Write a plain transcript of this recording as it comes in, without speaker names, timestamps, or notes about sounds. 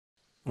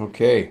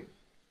Okay.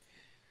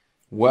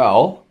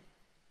 Well,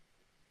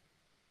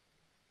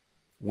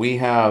 we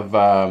have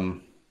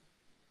our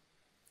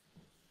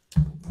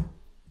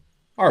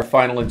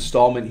final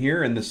installment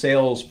here in the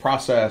sales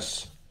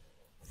process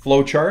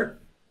flowchart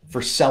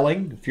for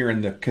selling. If you're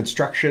in the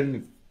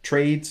construction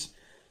trades,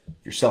 if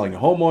you're selling to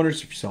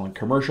homeowners, if you're selling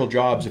commercial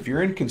jobs, if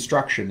you're in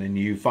construction and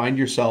you find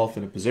yourself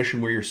in a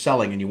position where you're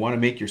selling and you want to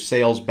make your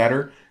sales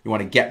better, you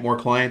want to get more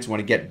clients, you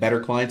want to get better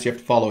clients, you have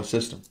to follow a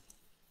system.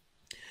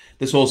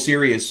 This whole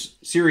series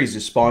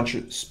is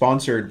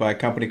sponsored by a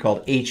company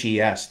called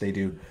HES. They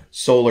do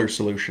solar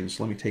solutions.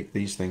 Let me take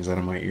these things out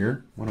of my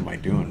ear. What am I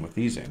doing with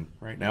these in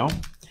right now?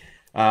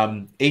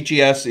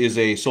 HES is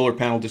a solar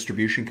panel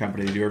distribution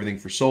company. They do everything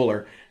for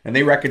solar, and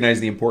they recognize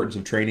the importance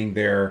of training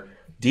their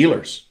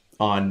dealers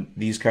on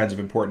these kinds of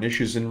important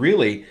issues. And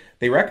really,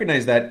 they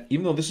recognize that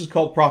even though this is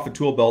called Profit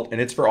Tool Belt and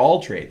it's for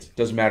all trades,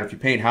 doesn't matter if you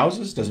paint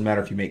houses, doesn't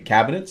matter if you make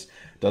cabinets,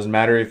 doesn't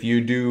matter if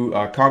you do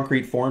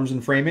concrete forms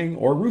and framing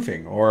or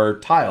roofing or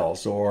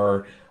tiles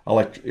or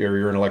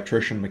you're an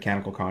electrician,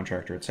 mechanical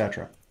contractor,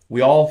 etc.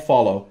 We all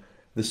follow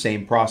the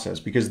same process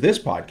because this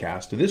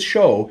podcast, this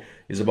show,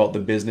 is about the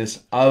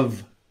business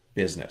of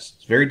business.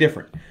 It's very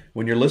different.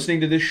 When you're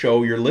listening to this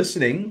show, you're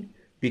listening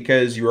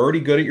because you're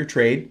already good at your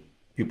trade.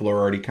 People are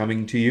already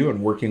coming to you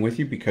and working with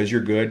you because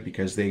you're good,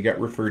 because they get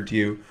referred to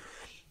you.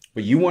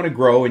 But you want to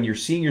grow and you're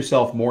seeing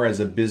yourself more as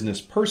a business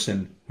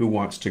person who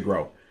wants to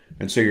grow.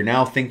 And so you're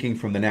now thinking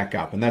from the neck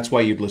up. And that's why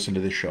you'd listen to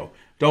this show.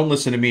 Don't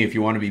listen to me if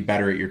you want to be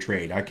better at your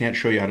trade. I can't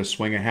show you how to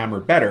swing a hammer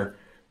better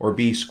or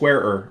be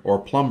squarer or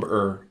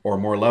plumber or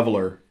more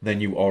leveler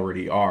than you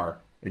already are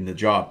in the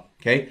job.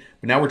 Okay?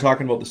 But now we're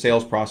talking about the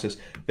sales process.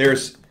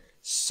 There's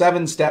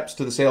 7 steps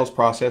to the sales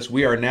process.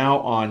 We are now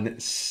on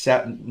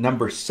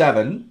number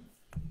 7.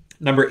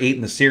 Number 8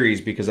 in the series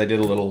because I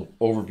did a little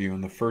overview in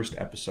the first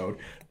episode.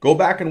 Go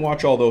back and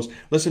watch all those.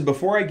 Listen,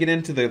 before I get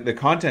into the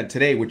content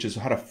today, which is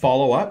how to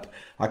follow up,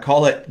 I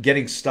call it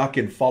getting stuck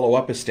in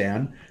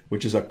Follow-Up-Istan,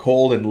 which is a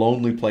cold and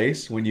lonely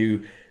place when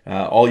you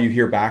all you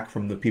hear back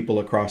from the people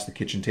across the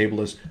kitchen table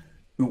is,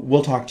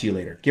 we'll talk to you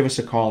later. Give us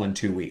a call in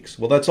 2 weeks.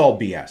 Well, that's all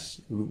BS.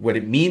 What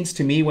it means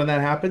to me when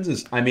that happens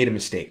is I made a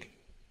mistake.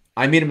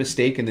 I made a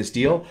mistake in this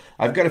deal.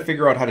 I've got to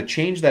figure out how to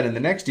change that in the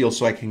next deal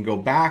so I can go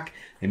back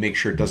and make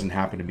sure it doesn't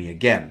happen to me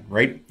again,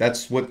 right?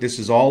 That's what this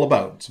is all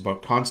about. It's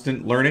about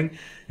constant learning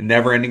and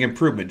never-ending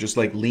improvement, just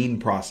like lean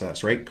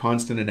process, right?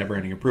 Constant and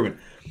never-ending improvement.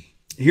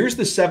 Here's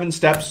the 7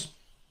 steps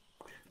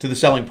to the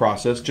selling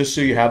process, just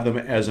so you have them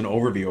as an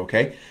overview,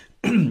 okay?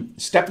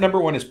 Step number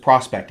 1 is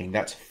prospecting.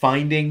 That's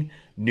finding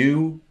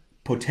new,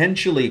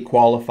 potentially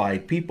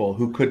qualified people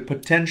who could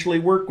potentially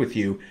work with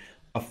you,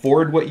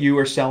 afford what you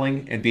are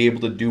selling, and be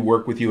able to do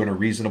work with you in a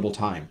reasonable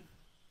time.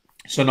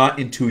 So not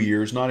in 2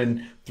 years, not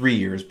in 3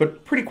 years,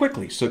 but pretty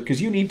quickly. So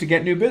because you need to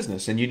get new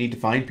business and you need to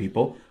find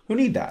people who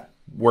need that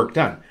work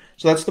done.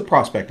 So that's the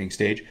prospecting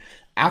stage.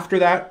 After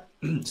that,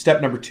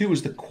 step number 2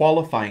 is the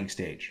qualifying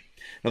stage.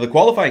 Now the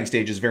qualifying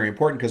stage is very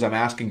important because I'm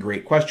asking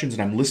great questions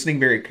and I'm listening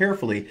very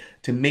carefully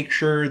to make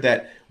sure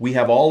that we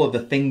have all of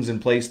the things in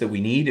place that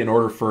we need in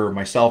order for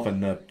myself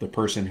and the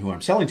person who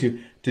I'm selling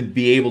to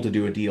be able to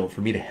do a deal,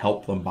 for me to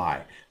help them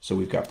buy. So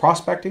we've got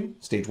prospecting,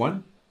 stage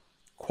 1,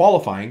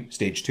 qualifying,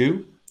 stage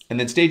 2, and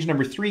then stage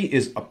number 3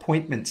 is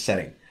appointment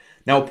setting.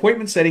 Now,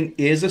 appointment setting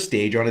is a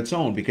stage on its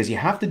own because you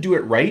have to do it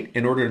right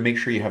in order to make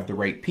sure you have the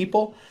right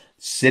people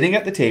sitting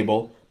at the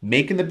table,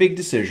 making the big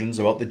decisions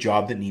about the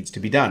job that needs to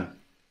be done.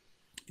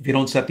 If you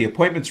don't set the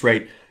appointments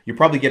right, you're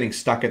probably getting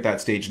stuck at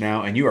that stage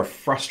now and you are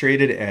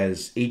frustrated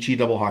as HE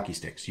double hockey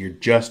sticks. You're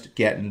just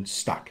getting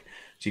stuck.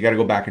 So you got to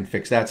go back and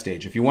fix that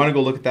stage. If you want to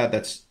go look at that,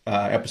 that's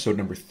episode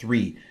number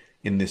 3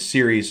 in this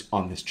series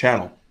on this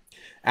channel.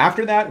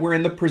 After that, we're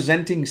in the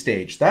presenting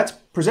stage.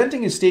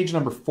 Presenting is stage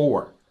number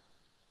 4.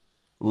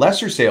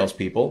 Lesser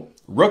salespeople,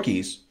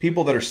 rookies,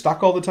 people that are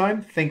stuck all the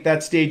time, think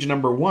that's stage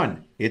number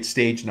 1. It's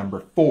stage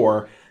number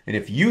 4. And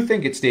if you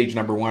think it's stage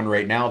number 1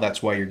 right now,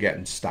 that's why you're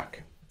getting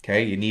stuck.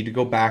 Okay, you need to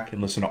go back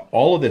and listen to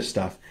all of this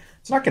stuff.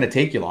 It's not going to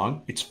take you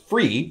long. It's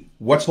free.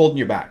 What's holding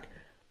you back?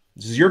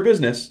 This is your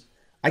business.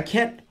 I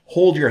can't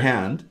hold your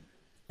hand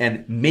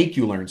and make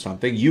you learn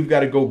something. You've got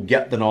to go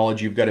get the knowledge.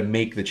 You've got to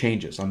make the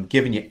changes. I'm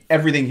giving you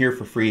everything here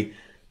for free.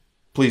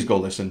 Please go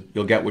listen.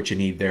 You'll get what you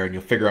need there and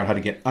you'll figure out how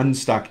to get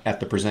unstuck at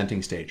the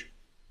presenting stage.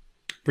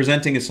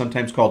 Presenting is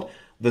sometimes called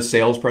the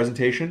sales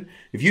presentation.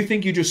 If you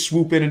think you just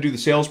swoop in and do the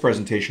sales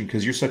presentation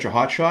because you're such a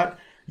hotshot,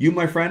 you,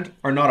 my friend,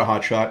 are not a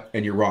hotshot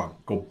and you're wrong.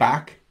 Go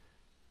back,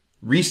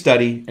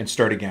 restudy, and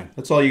start again.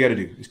 That's all you got to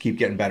do is keep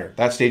getting better.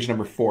 That's stage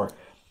number 4.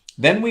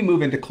 Then we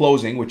move into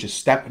closing, which is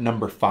step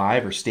number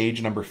 5 or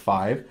stage number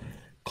 5.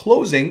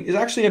 Closing is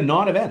actually a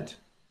non-event.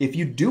 If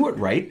you do it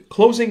right,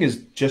 closing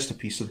is just a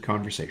piece of the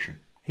conversation.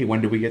 Hey,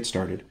 when do we get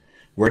started?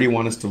 Where do you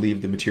want us to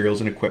leave the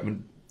materials and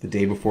equipment the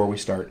day before we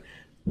start?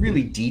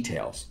 Really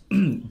details.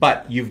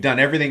 But you've done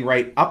everything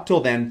right up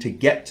till then to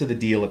get to the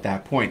deal at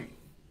that point.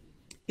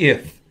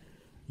 If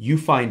you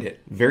find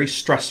it very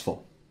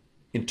stressful,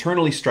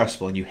 internally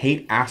stressful, and you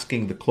hate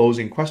asking the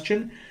closing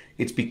question,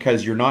 It's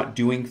because you're not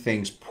doing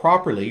things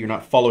properly. You're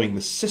not following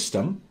the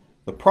system,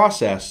 the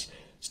process,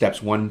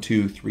 steps 1,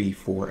 2, 3,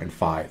 4, and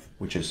 5,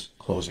 which is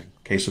closing.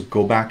 Okay, so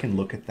go back and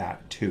look at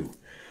that too.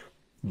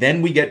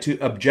 Then we get to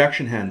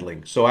objection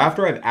handling. So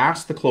after I've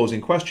asked the closing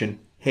question,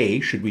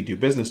 hey, should we do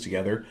business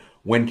together?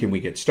 When can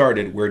we get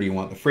started? Where do you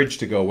want the fridge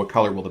to go? What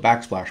color will the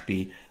backsplash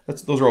be?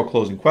 Those are all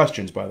closing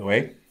questions, by the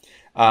way.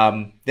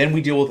 Then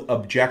we deal with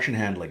objection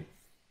handling.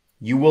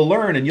 You will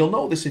learn, and you'll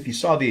know this if you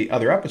saw the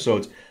other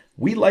episodes,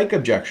 we like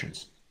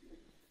objections.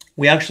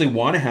 We actually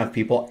want to have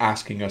people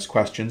asking us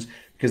questions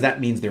because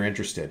that means they're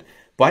interested.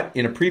 But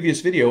in a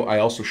previous video, I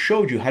also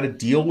showed you how to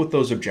deal with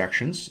those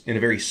objections in a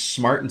very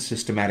smart and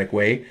systematic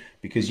way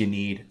because you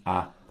need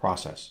a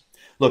process.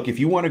 Look, if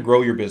you want to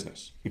grow your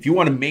business, if you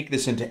want to make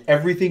this into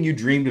everything you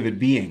dreamed of it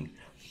being,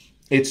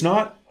 it's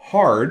not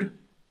hard,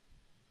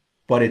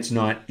 but it's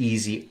not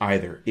easy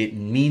either. It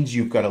means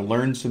you've got to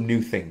learn some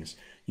new things.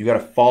 You got to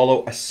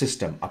follow a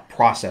system, a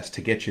process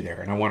to get you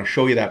there. And I want to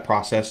show you that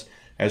process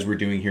as we're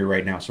doing here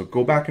right now. So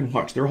go back and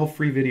watch. They're all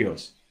free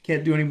videos.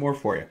 Can't do any more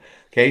for you.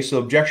 Okay, so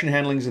objection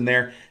handling is in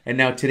there. And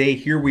now today,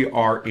 here we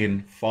are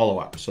in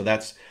follow-up. So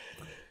that's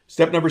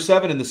step number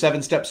 7 in the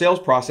 7-step sales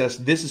process.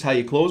 This is how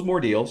you close more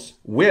deals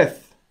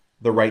with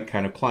the right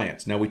kind of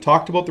clients. Now, we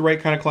talked about the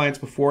right kind of clients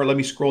before. Let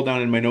me scroll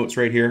down in my notes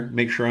right here.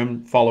 Make sure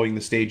I'm following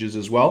the stages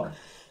as well.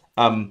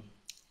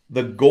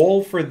 The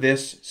goal for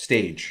this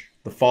stage,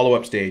 the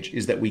follow-up stage,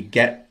 is that we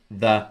get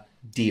the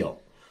deal.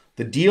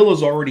 The deal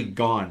is already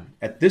gone.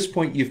 At this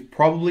point, you've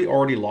probably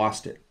already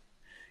lost it.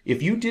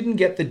 If you didn't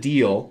get the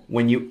deal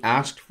when you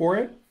asked for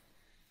it,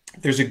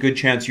 there's a good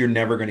chance you're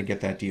never going to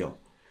get that deal.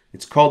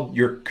 It's called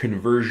your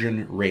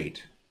conversion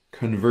rate.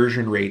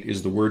 Conversion rate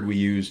is the word we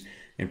use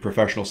in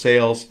professional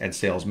sales and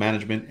sales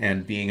management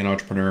and being an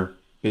entrepreneur,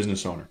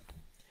 business owner.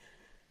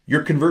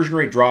 Your conversion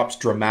rate drops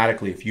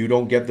dramatically if you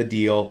don't get the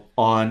deal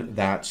on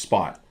that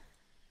spot.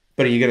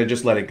 But are you going to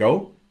just let it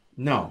go?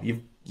 No,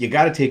 you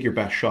got to take your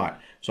best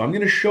shot. So I'm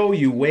going to show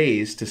you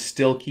ways to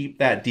still keep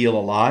that deal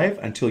alive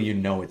until you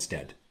know it's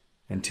dead,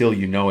 until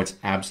you know it's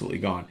absolutely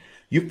gone.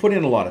 You've put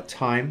in a lot of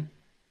time,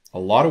 a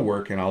lot of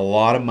work, and a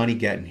lot of money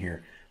getting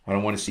here. I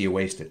don't want to see you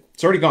waste it.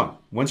 It's already gone.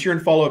 Once you're in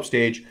follow-up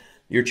stage,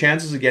 your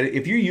chances of getting,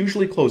 if you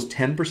usually close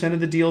 10% of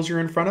the deals you're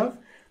in front of,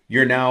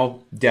 you're now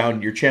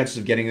down, your chances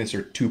of getting this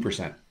are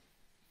 2%.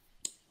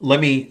 Let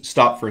me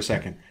stop for a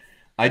second.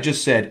 I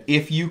just said,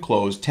 if you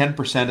close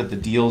 10% of the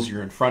deals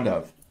you're in front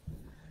of,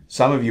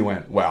 some of you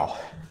went, well,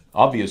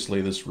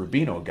 obviously this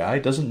Rubino guy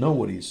doesn't know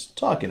what he's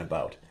talking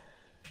about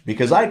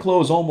because I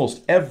close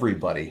almost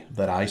everybody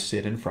that I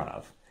sit in front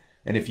of.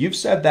 And if you've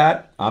said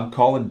that, I'm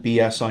calling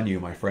BS on you,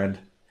 my friend,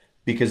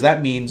 because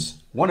that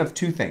means one of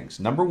two things.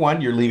 Number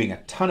one, you're leaving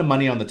a ton of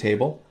money on the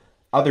table.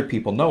 Other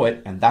people know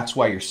it, and that's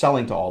why you're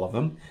selling to all of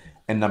them.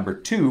 And number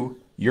two,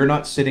 you're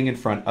not sitting in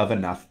front of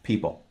enough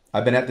people.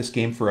 I've been at this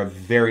game for a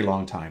very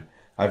long time.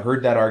 I've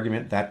heard that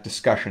argument, that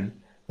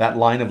discussion, that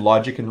line of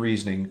logic and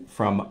reasoning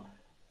from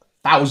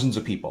thousands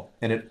of people,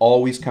 and it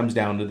always comes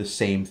down to the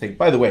same thing.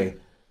 By the way,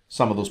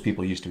 some of those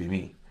people used to be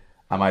me.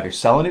 I'm either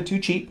selling it too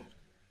cheap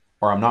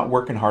or I'm not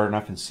working hard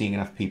enough and seeing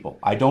enough people.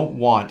 I don't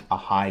want a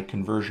high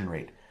conversion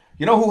rate.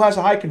 You know who has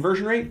a high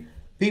conversion rate?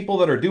 People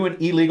that are doing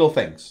illegal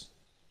things.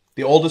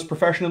 The oldest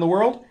profession in the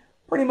world?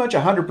 Pretty much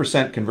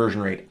 100%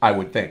 conversion rate, I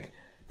would think.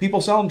 People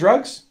selling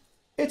drugs?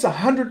 It's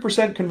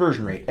 100%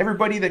 conversion rate.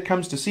 Everybody that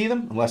comes to see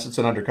them, unless it's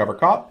an undercover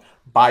cop,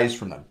 buys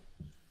from them.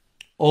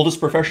 Oldest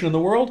profession in the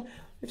world?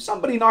 If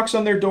somebody knocks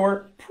on their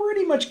door,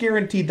 pretty much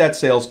guaranteed that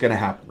sale's going to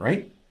happen,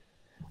 right?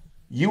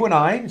 You and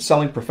I,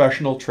 selling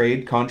professional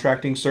trade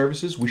contracting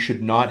services, we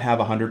should not have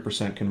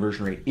 100%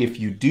 conversion rate. If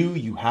you do,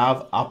 you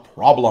have a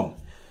problem.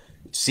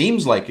 It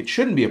seems like it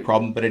shouldn't be a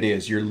problem, but it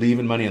is. You're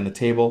leaving money on the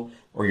table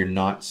or you're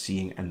not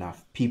seeing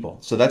enough people.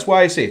 So that's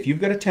why I say if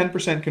you've got a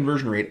 10%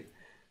 conversion rate,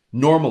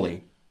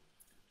 normally,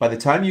 by the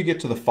time you get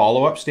to the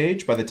follow-up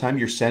stage, by the time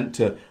you're sent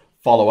to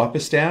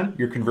Follow-Up-Istan,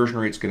 your conversion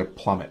rate's going to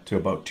plummet to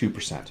about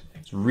 2%.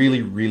 It's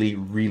really, really,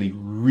 really,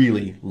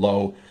 really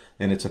low,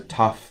 and it's a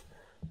tough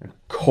and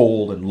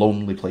cold and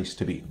lonely place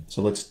to be.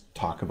 So let's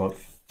talk about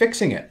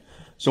fixing it.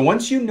 So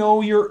once you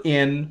know you're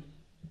in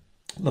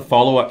the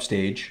follow-up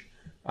stage,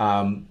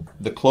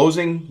 the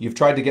closing, you've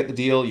tried to get the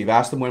deal, you've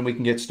asked them when we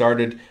can get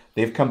started,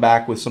 they've come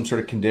back with some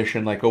sort of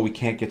condition like, oh, we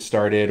can't get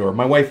started, or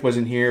my wife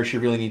wasn't here, she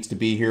really needs to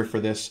be here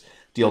for this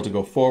deal to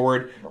go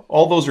forward.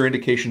 All those are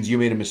indications you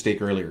made a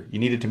mistake earlier. You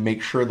needed to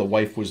make sure the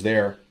wife was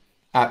there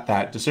at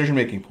that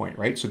decision-making point,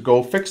 right? So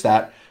go fix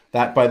that.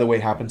 That, by the way,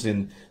 happens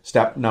in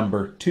step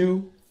number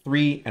 2,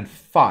 3, and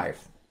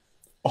 5.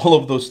 All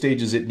of those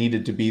stages, it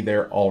needed to be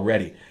there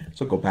already.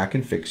 So go back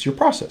and fix your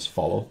process.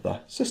 Follow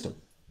the system.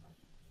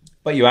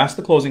 But you ask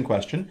the closing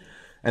question,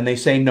 and they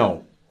say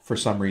no for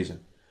some reason.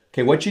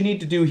 Okay, what you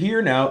need to do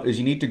here now is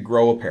you need to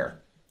grow a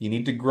pair. You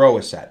need to grow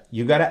a set.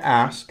 You got to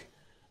ask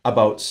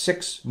about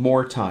 6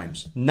 more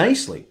times,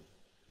 nicely,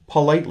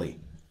 politely,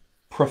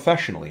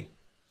 professionally.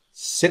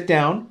 Sit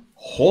down,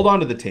 hold on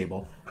to the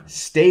table,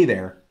 stay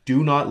there,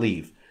 do not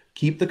leave.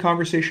 Keep the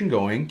conversation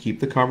going, keep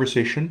the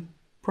conversation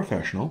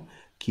professional,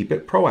 keep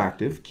it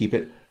proactive, keep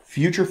it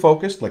future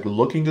focused, like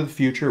looking to the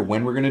future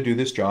when we're going to do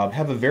this job.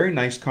 Have a very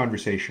nice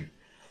conversation.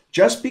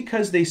 Just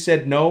because they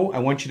said no, I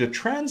want you to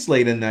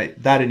translate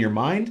that in your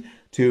mind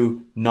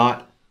to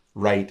not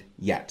right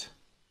yet.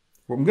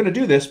 I'm going to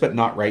do this, but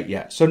not right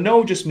yet. So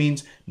no just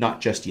means not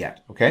just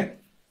yet, okay?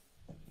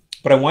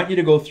 But I want you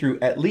to go through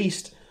at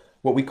least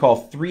what we call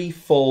 3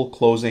 full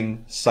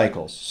closing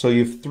cycles. So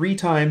you have 3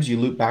 times you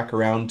loop back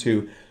around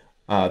to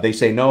they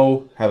say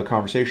no, have a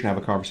conversation, have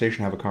a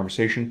conversation, have a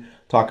conversation,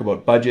 talk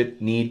about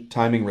budget, need,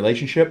 timing,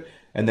 relationship,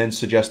 and then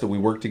suggest that we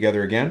work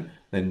together again.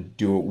 Then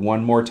do it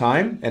one more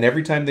time. And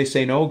every time they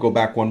say no, go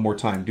back one more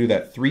time. Do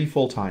that 3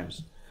 full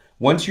times.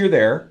 Once you're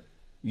there,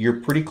 you're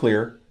pretty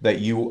clear that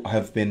you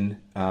have been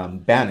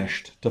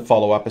banished to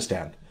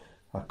Follow-Up-Istan,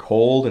 a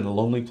cold and a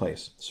lonely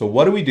place. So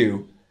what do we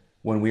do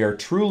when we are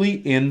truly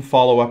in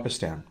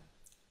Follow-Up-Istan?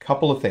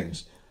 Couple of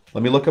things.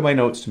 Let me look at my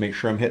notes to make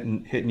sure I'm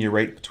hitting you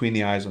right between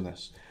the eyes on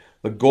this.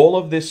 The goal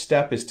of this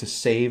step is to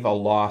save a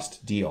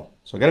lost deal.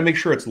 So I got to make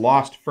sure it's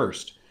lost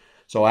first.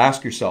 So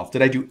ask yourself,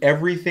 did I do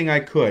everything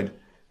I could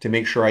to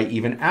make sure I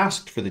even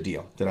asked for the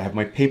deal? Did I have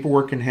my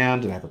paperwork in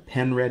hand? Did I have a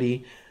pen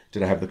ready?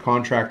 Did I have the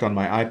contract on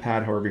my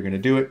iPad, however you're going to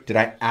do it? Did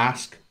I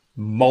ask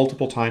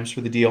multiple times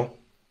for the deal?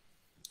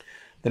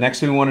 The next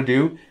thing we want to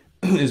do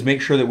is make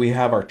sure that we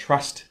have our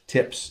trust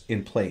tips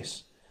in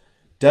place.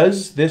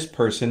 Does this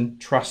person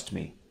trust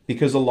me?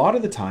 Because a lot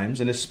of the times,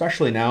 and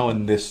especially now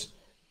in this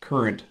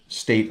current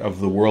state of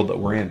the world that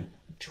we're in,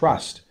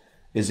 trust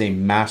is a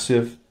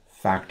massive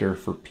factor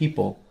for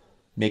people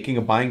making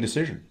a buying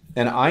decision.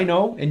 And I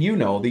know, and you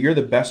know, that you're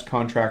the best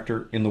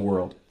contractor in the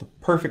world, the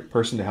perfect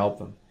person to help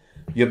them.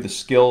 You have the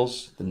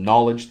skills, the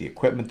knowledge, the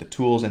equipment, the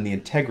tools, and the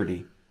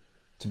integrity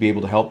to be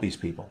able to help these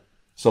people.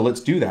 So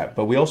let's do that.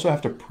 But we also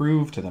have to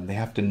prove to them. They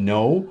have to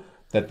know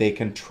that they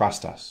can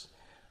trust us.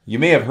 You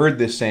may have heard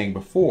this saying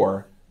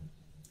before.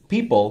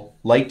 People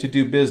like to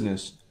do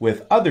business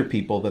with other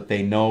people that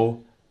they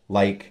know,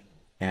 like,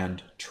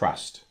 and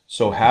trust.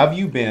 So have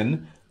you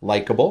been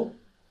likable?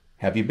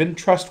 Have you been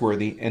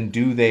trustworthy? And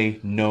do they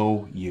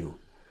know you?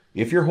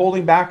 If you're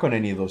holding back on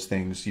any of those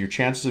things, your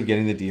chances of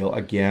getting the deal,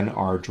 again,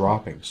 are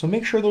dropping. So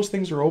make sure those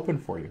things are open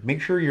for you. Make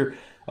sure you're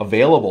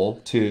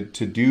available to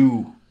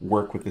do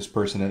work with this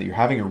person and that you're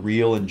having a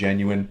real and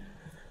genuine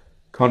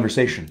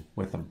conversation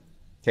with them.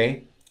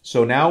 Okay?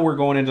 So now we're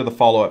going into the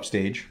follow-up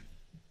stage.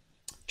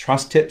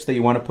 Trust tips that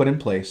you want to put in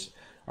place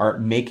are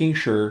making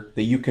sure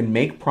that you can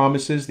make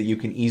promises that you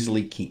can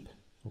easily keep.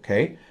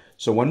 Okay?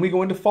 So when we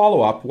go into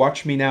follow-up,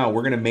 watch me now.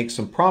 We're going to make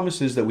some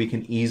promises that we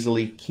can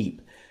easily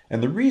keep.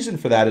 And the reason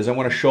for that is I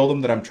want to show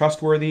them that I'm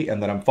trustworthy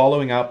and that I'm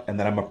following up and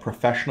that I'm a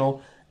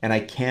professional and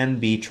I can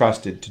be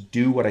trusted to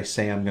do what I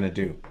say I'm going to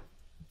do.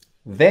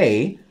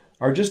 They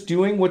are just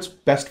doing what's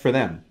best for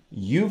them.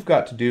 You've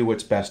got to do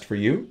what's best for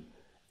you,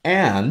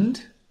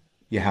 and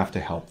you have to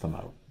help them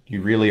out.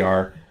 You really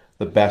are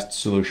the best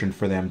solution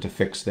for them to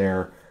fix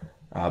their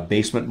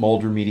basement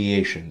mold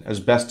remediation,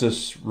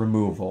 asbestos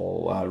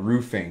removal,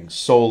 roofing,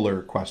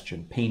 solar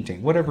question,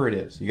 painting, whatever it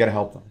is. You got to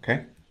help them,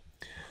 okay?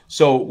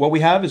 So what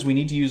we have is we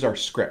need to use our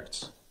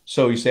scripts.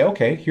 So you say,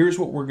 okay, here's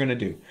what we're going to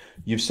do.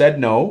 You've said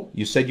no.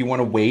 You said you want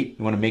to wait.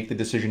 You want to make the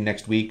decision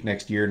next week,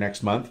 next year,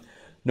 next month.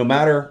 No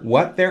matter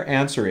what their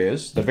answer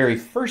is, the very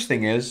first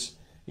thing is,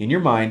 in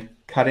your mind,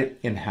 cut it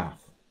in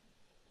half.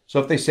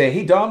 So if they say,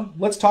 hey, Dom,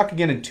 let's talk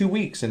again in 2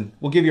 weeks and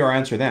we'll give you our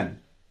answer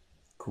then.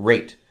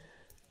 Great.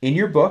 In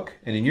your book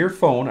and in your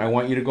phone, I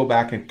want you to go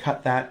back and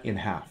cut that in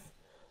half.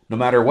 No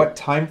matter what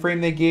time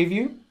frame they gave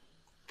you,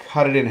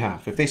 cut it in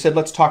half. If they said,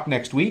 let's talk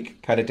next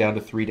week, cut it down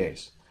to 3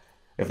 days.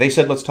 If they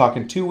said, let's talk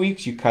in 2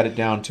 weeks, you cut it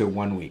down to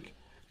 1 week.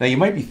 Now you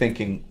might be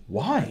thinking,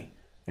 why?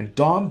 And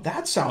Dom,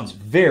 that sounds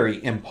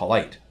very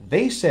impolite.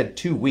 They said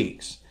 2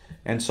 weeks.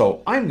 And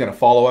so I'm going to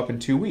follow up in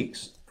 2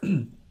 weeks.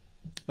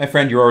 My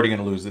friend, you're already going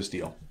to lose this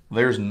deal.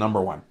 There's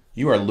number one.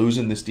 You are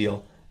losing this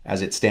deal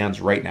as it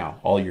stands right now.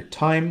 All your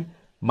time,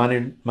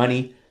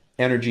 money,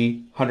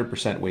 energy,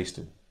 100%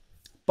 wasted.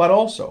 But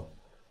also,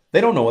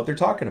 they don't know what they're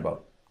talking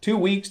about. 2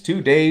 weeks,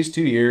 2 days,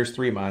 2 years,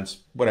 3 months,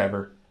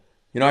 whatever.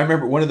 You know, I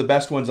remember one of the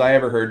best ones I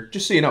ever heard,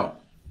 just so you know,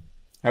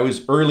 I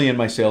was early in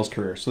my sales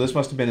career. So this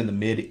must have been in the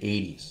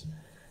mid-'80s.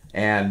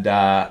 And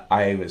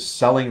I was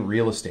selling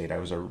real estate. I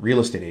was a real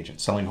estate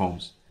agent selling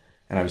homes.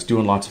 And I was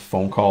doing lots of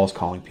phone calls,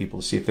 calling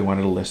people to see if they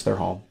wanted to list their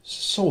home.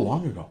 So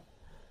long ago.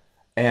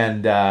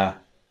 And at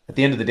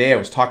the end of the day, I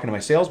was talking to my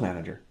sales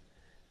manager.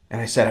 And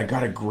I said, I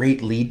got a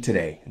great lead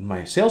today. And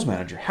my sales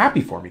manager,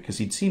 happy for me because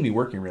he'd seen me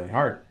working really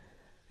hard.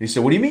 He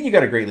said, what do you mean you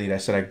got a great lead? I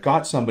said, I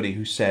got somebody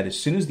who said as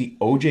soon as the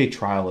OJ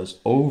trial is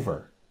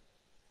over,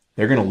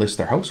 they're going to list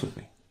their house with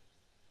me.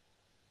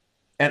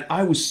 And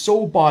I was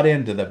so bought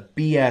into the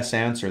BS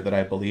answer that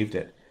I believed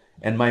it.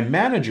 And my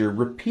manager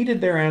repeated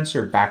their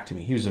answer back to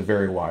me. He was a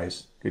very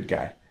wise, good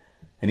guy.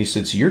 And he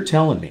said, so you're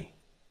telling me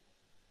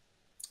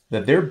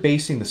that they're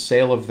basing the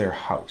sale of their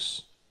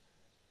house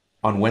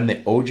on when the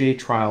OJ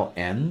trial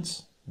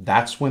ends?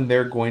 That's when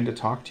they're going to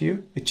talk to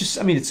you? It just,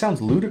 I mean, it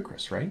sounds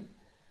ludicrous, right?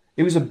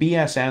 It was a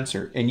BS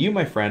answer. And you,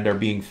 my friend, are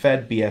being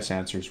fed BS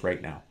answers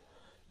right now.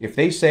 If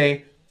they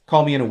say,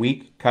 call me in a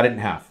week, cut it in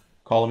half.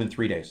 Call them in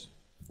 3 days.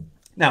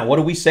 Now, what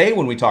do we say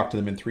when we talk to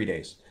them in 3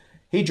 days?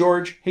 Hey,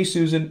 George. Hey,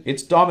 Susan.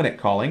 It's Dominic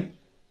calling.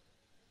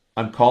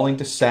 I'm calling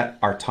to set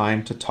our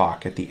time to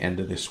talk at the end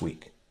of this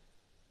week.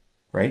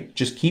 Right?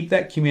 Just keep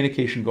that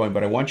communication going,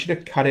 but I want you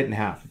to cut it in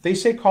half. If they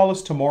say call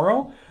us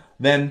tomorrow,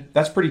 then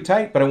that's pretty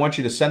tight, but I want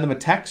you to send them a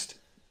text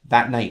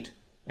that night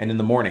and in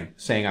the morning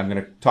saying, I'm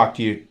going to talk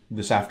to you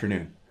this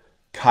afternoon.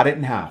 Cut it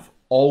in half.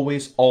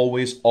 Always,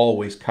 always,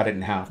 always cut it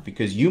in half,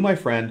 because you, my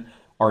friend,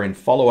 are in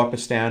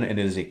Follow-Up-Istan, and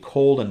it is a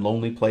cold and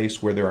lonely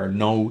place where there are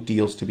no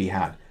deals to be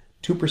had.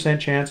 2%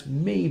 chance,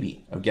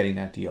 maybe, of getting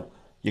that deal.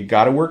 You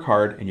got to work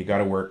hard, and you got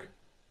to work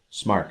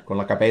smart. Con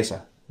la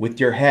cabeza. With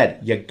your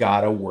head, you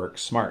got to work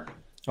smart.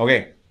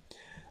 Okay.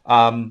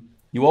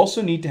 You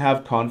also need to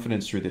have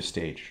confidence through this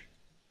stage.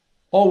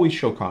 Always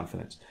show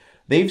confidence.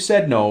 They've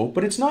said no,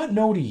 but it's not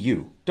no to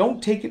you.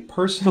 Don't take it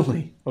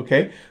personally,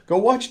 okay? Go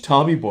watch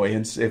Tommy Boy,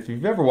 and if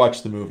you've ever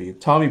watched the movie,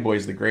 Tommy Boy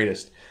is the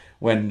greatest.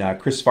 When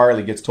Chris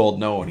Farley gets told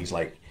no, and he's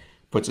like,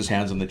 puts his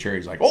hands on the chair,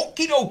 he's like,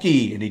 okie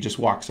dokie, and he just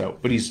walks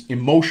out. But he's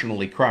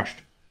emotionally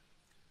crushed.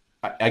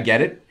 I get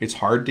it. It's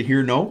hard to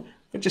hear no,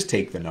 but just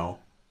take the no.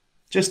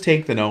 Just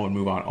take the no and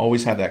move on.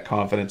 Always have that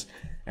confidence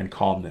and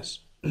calmness.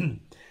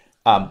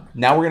 Now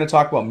we're going to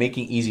talk about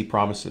making easy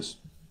promises.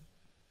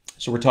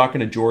 So we're talking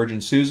to George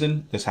and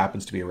Susan. This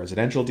happens to be a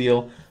residential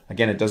deal.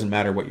 Again, it doesn't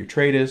matter what your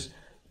trade is.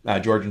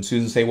 George and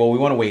Susan say, well, we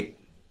want to wait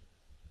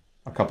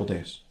a couple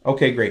days.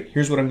 Okay, great.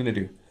 Here's what I'm going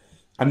to do.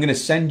 I'm going to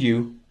send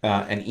you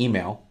an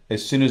email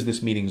as soon as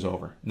this meeting's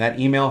over. And that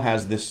email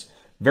has this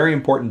very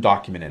important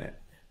document in it.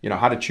 You know,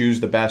 how to choose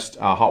the best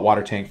hot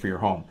water tank for your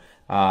home.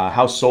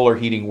 How solar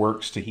heating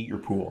works to heat your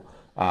pool.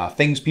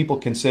 Things people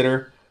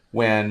consider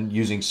when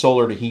using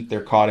solar to heat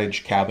their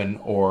cottage, cabin,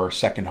 or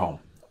second home.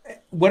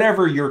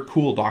 Whatever your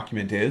cool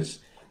document is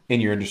in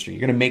your industry,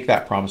 you're going to make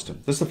that promise to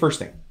them. This is the first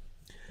thing.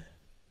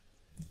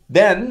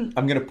 Then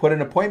I'm going to put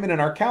an appointment in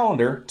our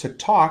calendar to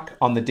talk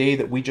on the day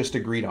that we just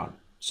agreed on.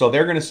 So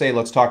they're going to say,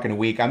 let's talk in a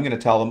week. I'm going to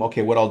tell them,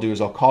 okay, what I'll do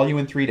is I'll call you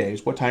in 3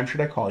 days. What time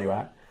should I call you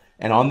at?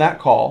 And on that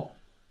call,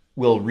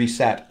 we'll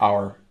reset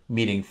our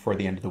meeting for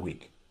the end of the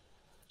week.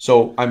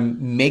 So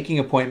I'm making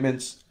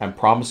appointments. I'm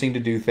promising to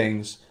do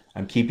things.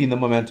 I'm keeping the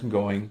momentum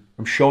going.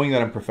 I'm showing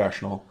that I'm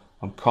professional.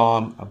 I'm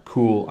calm. I'm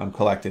cool. I'm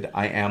collected.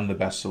 I am the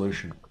best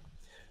solution.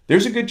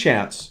 There's a good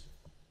chance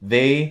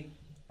they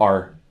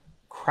are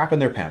crapping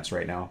their pants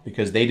right now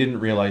because they didn't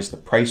realize the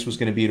price was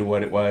going to be to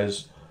what it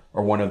was,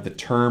 or one of the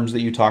terms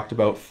that you talked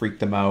about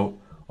freaked them out,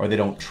 or they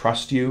don't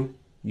trust you.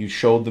 You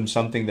showed them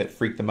something that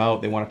freaked them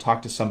out. They want to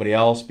talk to somebody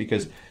else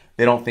because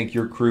they don't think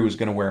your crew is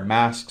going to wear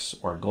masks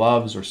or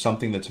gloves or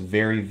something that's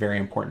very, very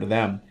important to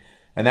them.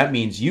 And that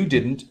means you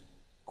didn't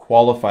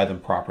qualify them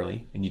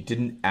properly, and you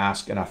didn't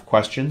ask enough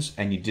questions,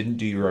 and you didn't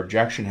do your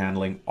objection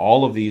handling.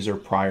 All of these are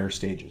prior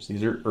stages.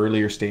 These are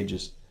earlier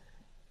stages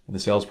in the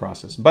sales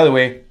process. And by the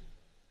way,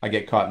 I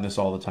get caught in this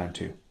all the time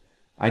too.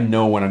 I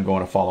know when I'm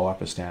going to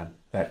Follow-Up-Istan,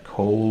 that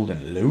cold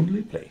and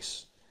lonely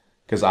place,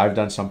 because I've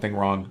done something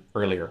wrong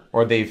earlier,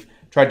 or they've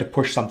tried to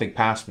push something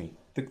past me.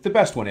 The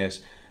best one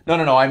is,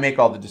 no, I make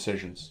all the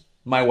decisions.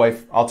 My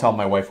wife, I'll tell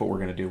my wife what we're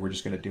going to do. We're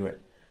just going to do it.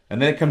 And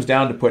then it comes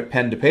down to put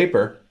pen to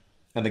paper,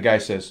 and the guy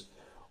says,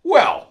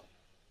 well,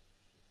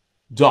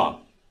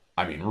 Dom,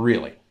 I mean,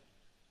 really,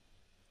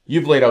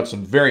 you've laid out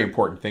some very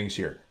important things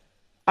here.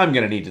 I'm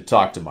going to need to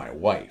talk to my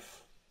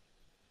wife.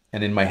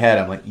 And in my head,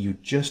 I'm like, you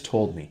just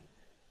told me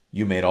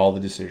you made all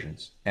the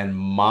decisions. And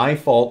my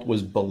fault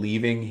was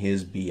believing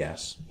his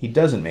BS. He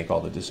doesn't make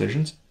all the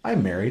decisions.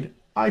 I'm married.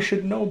 I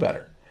should know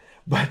better.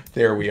 But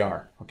there we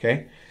are,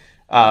 okay?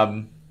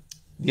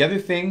 The other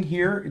thing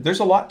here,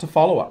 there's a lot to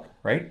follow up,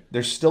 right?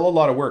 There's still a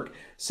lot of work.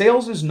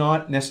 Sales is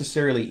not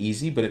necessarily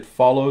easy, but it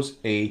follows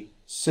a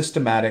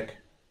systematic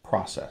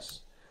process.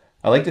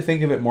 I like to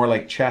think of it more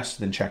like chess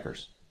than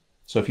checkers.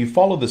 So if you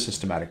follow the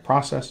systematic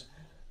process,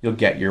 you'll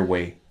get your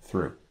way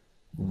through.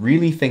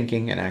 Really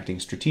thinking and acting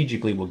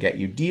strategically will get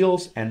you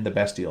deals, and the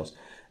best deals.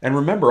 And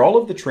remember, all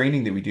of the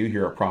training that we do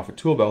here at Profit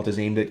Tool Belt is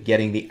aimed at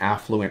getting the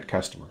affluent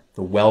customer,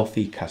 the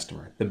wealthy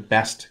customer, the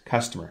best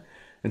customer.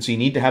 And so you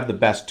need to have the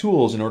best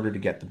tools in order to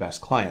get the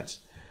best clients.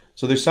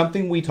 So there's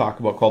something we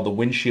talk about called the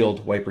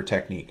windshield wiper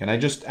technique. And I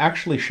just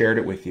actually shared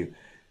it with you.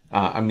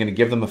 I'm going to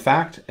give them a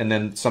fact, and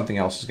then something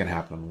else is going to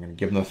happen. I'm going to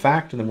give them a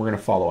fact, and then we're going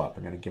to follow up.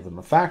 I'm going to give them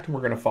a fact, and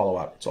we're going to follow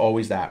up. It's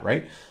always that,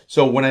 right?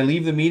 So when I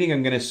leave the meeting,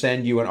 I'm going to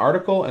send you an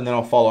article, and then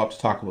I'll follow up to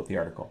talk about the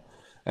article.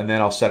 And then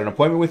I'll set an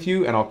appointment with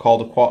you, and I'll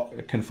call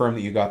to confirm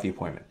that you got the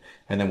appointment.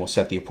 And then we'll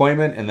set the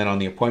appointment, and then on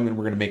the appointment,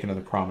 we're going to make another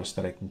promise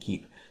that I can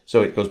keep.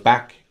 So it goes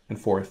back and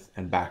forth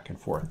and back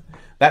and forth.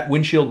 That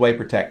windshield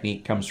wiper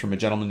technique comes from a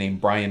gentleman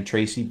named Brian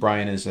Tracy.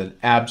 Brian is an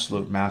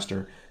absolute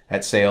master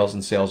at sales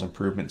and sales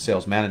improvement,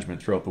 sales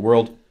management throughout the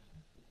world.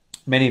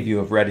 Many of you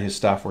have read his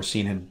stuff or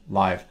seen him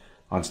live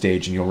on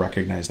stage, and you'll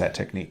recognize that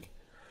technique.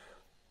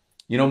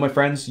 You know, my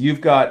friends, you've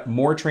got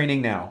more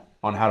training now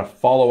on how to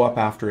follow up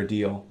after a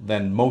deal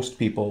than most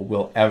people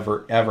will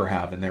ever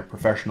have in their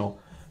professional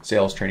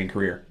sales training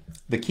career.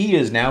 The key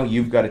is now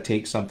you've got to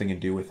take something and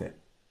do with it.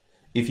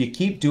 If you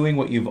keep doing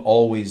what you've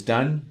always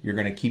done, you're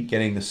going to keep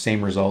getting the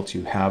same results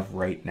you have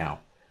right now.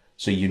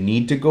 So you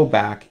need to go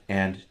back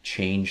and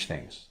change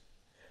things.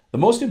 The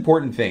most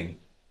important thing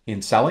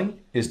in selling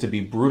is to be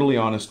brutally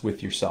honest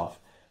with yourself.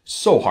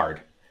 So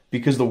hard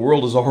because the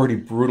world is already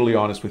brutally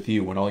honest with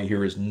you when all you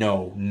hear is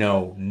no,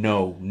 no,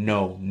 no,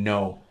 no,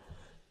 no.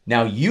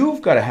 Now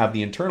you've got to have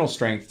the internal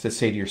strength to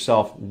say to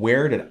yourself,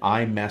 where did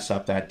I mess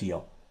up that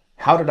deal?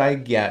 How did I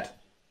get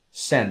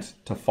sent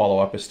to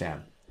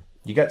Follow-Up-Istan?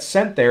 You got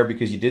sent there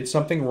because you did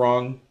something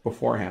wrong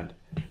beforehand.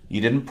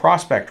 You didn't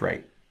prospect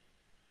right.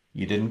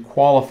 You didn't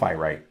qualify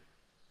right.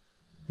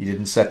 You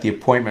didn't set the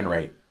appointment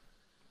right.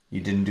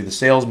 You didn't do the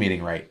sales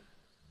meeting right.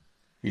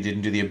 You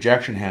didn't do the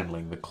objection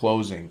handling, the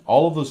closing,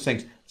 all of those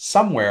things.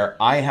 Somewhere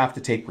I have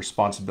to take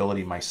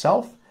responsibility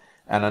myself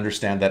and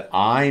understand that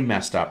I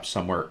messed up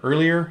somewhere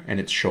earlier and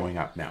it's showing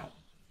up now.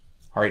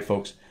 All right,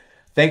 folks.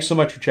 Thanks so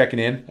much for checking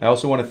in. I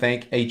also want to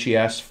thank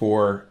HES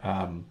for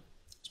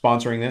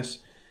sponsoring this.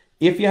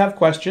 If you have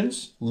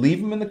questions,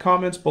 leave them in the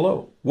comments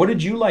below. What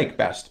did you like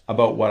best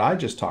about what I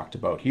just talked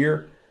about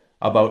here,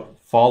 about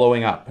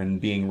following up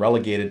and being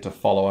relegated to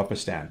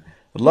Follow-Up-Istan?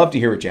 I'd love to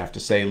hear what you have to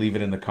say. Leave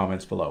it in the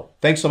comments below.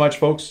 Thanks so much,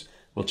 folks.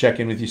 We'll check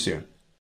in with you soon.